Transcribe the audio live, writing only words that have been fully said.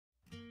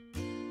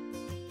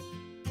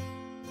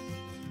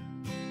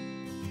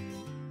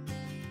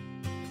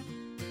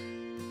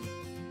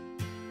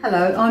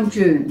Hello, I'm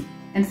June,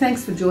 and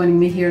thanks for joining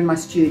me here in my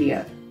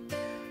studio.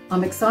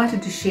 I'm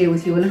excited to share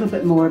with you a little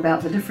bit more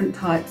about the different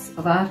types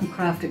of art and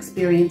craft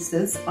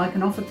experiences I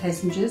can offer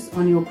passengers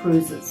on your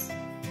cruises.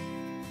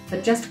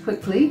 But just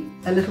quickly,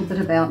 a little bit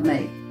about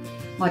me.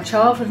 My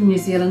childhood in New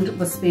Zealand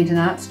was spent in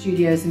art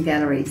studios and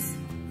galleries.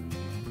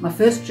 My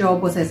first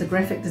job was as a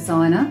graphic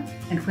designer,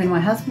 and when my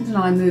husband and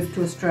I moved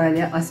to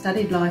Australia, I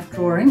studied life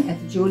drawing at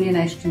the Julian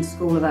Ashton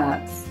School of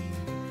Arts.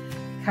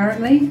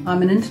 Currently,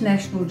 I'm an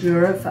international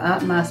juror for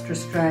Art Master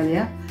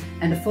Australia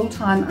and a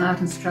full-time art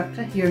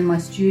instructor here in my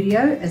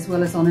studio as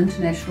well as on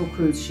international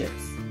cruise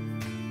ships.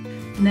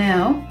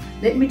 Now,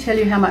 let me tell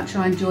you how much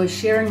I enjoy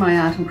sharing my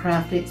art and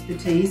craft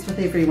expertise with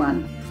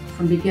everyone,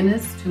 from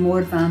beginners to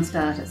more advanced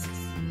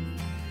artists.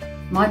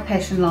 My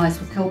passion lies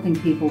with helping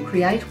people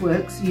create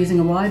works using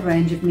a wide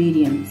range of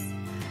mediums,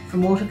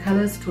 from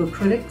watercolours to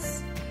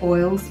acrylics,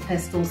 oils,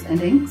 pastels and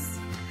inks,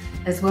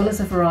 as well as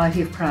a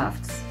variety of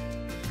crafts.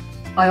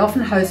 I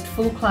often host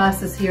full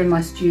classes here in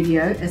my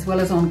studio as well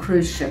as on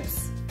cruise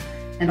ships,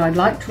 and I'd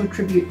like to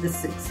attribute this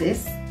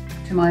success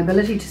to my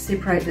ability to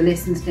separate the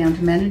lessons down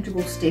to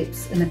manageable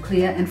steps in a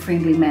clear and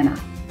friendly manner,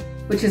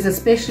 which is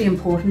especially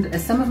important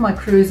as some of my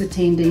cruise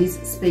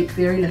attendees speak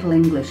very little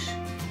English.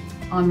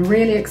 I'm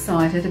really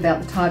excited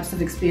about the types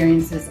of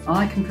experiences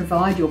I can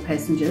provide your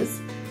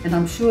passengers, and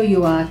I'm sure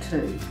you are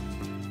too.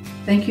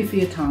 Thank you for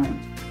your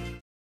time.